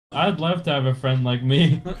I'd love to have a friend like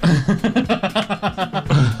me.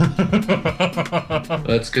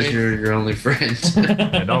 That's because you're your only friend.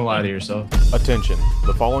 Yeah, don't lie to yourself. Attention,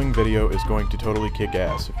 the following video is going to totally kick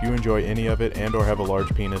ass. If you enjoy any of it and or have a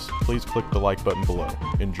large penis, please click the like button below.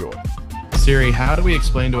 Enjoy. Siri, how do we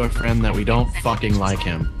explain to a friend that we don't fucking like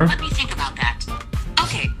him? Let me think about that.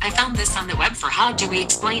 Okay, I found this on the web for how do we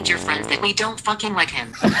explain to your friends that we don't fucking like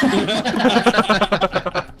him.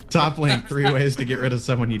 Top link, 3 ways to get rid of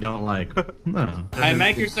someone you don't like. No. I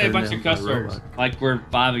make her say a bunch of cuss words. Like we're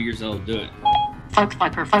 5 years old. Do it. Fuck,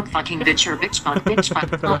 fucker, fuck, fucking bitch, or bitch, fuck,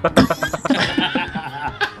 fuck.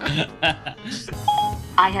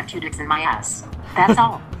 I have 2 dicks in my ass. That's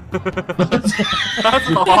all.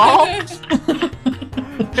 That's all?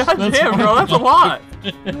 God damn, bro, that's a lot.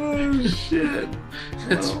 Oh shit.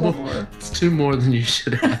 It's more. It's 2 more than you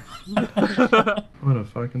should have. What a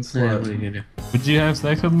fucking Yeah, what slut. are you gonna do? Would you have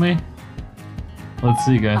sex with me? Let's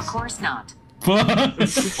see, Of guys. course not.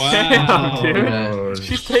 Damn, dude. Oh,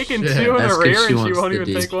 She's taking shit. 2 in That's a 'cause rear she and she wants won't the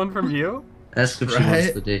even D. take one from you? That's what she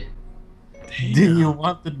wants to do. Do you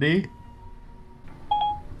want the D?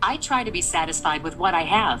 I try to be satisfied with what I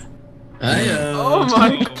have. Oh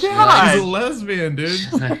my She's a god! lesbian, dude.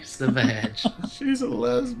 Nice the badge. She's a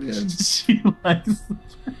lesbian. She likes.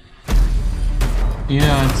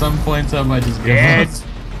 Yeah, at some points I might just give up.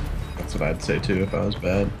 That's what I'd say too if I was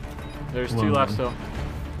bad. There's Well, 2 left still.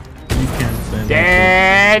 You can't say that.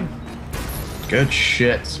 Dead! Good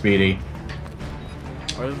shit, Speedy.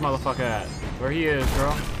 Where's this motherfucker at? Where he is,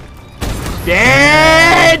 girl?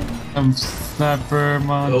 Dead! I'm sniper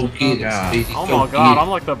mon. Go get it, God. Speedy. Oh Go my get god, it. I'm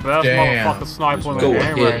like the best Damn. motherfucking sniper in the Go game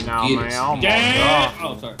ahead, right now, get it. man. Oh my Yeah. god.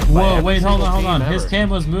 Oh, sorry. By Whoa, wait, every hold on, single hold on. team His ever.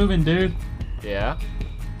 camera's moving, dude. Yeah.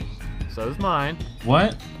 So is mine.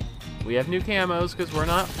 What? We have new camos because we're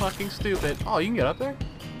not fucking stupid. Oh, you can get up there?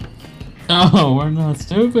 Oh, we're not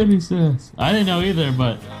stupid, he says. I didn't know either,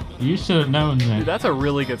 but you should have known Dude, that. that's a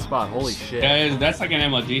really good spot. Holy shit. Guys, that's like an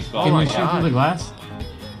MLG spot. Oh Can my we shoot God. through the glass?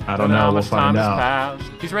 I don't know. We'll Much find time out. has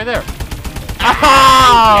passed. He's right there.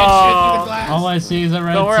 Oh! All I see is a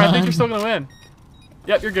red Don't worry, I think sign. you're still gonna win.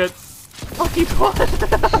 Yep, you're good. Fuck you, won. What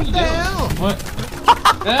the hell? What?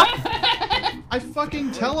 I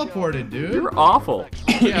fucking teleported, dude. You're awful.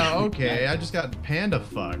 Yeah, okay. I just got panda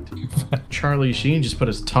fucked. Charlie Sheen just put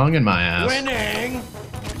his tongue in my ass.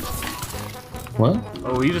 What?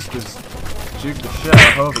 Oh, he just juked the shit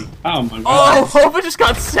out of Hovey. Oh my Oh, god. Hovey just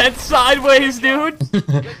got sent sideways, dude.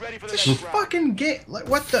 This fucking game. Like,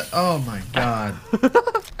 what the? Oh my god.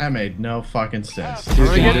 That made no fucking sense. I'm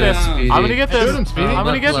gonna get Shoot this. him, Speedy. I'm gonna get this. Shoot him, Speedy. I'm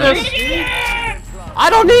gonna get Left, this. I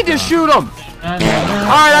don't need to shoot him. All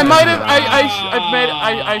right, I might have.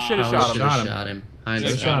 I should have shot him. Shot him. Shot him. I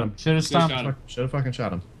Should've just shot him. Should have stopped. shot him. Should have fucking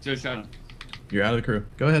shot him. Just shot him. You're out of the crew.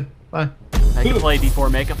 Go ahead. Bye. Make a play,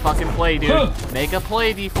 D4. Make a fucking play, dude. Make a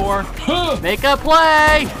play, D4. Make a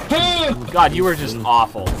play. God, you were just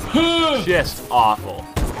awful. Just awful.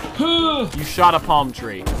 You shot a palm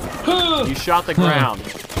tree. You shot the ground.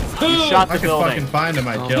 You shot I the can fucking building. find him.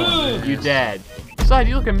 I'd kill him. You dead. Besides,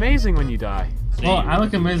 you look amazing when you die. Well, I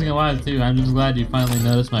look amazing alive too. I'm just glad you finally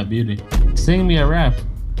noticed my beauty. Sing me a rap.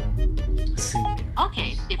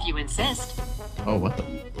 Okay, if you insist. Oh, what the?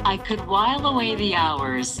 I could while away the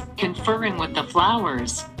hours, conferring with the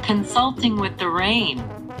flowers, consulting with the rain.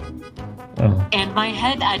 Oh. And my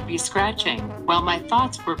head I'd be scratching, while my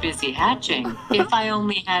thoughts were busy hatching, if I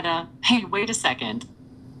only had a, hey, wait a second.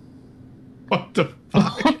 What the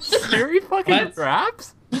fuck? Siri fucking What?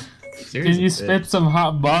 raps? Can you spit some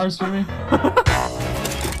hot bars for me?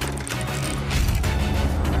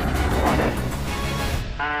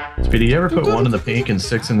 Speedy, you ever put 1 in the pink and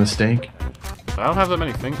 6 in the stink? I don't have that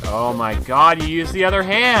many things. Oh my god, you used the other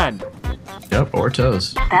hand. Yep, or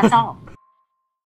toes. That's all.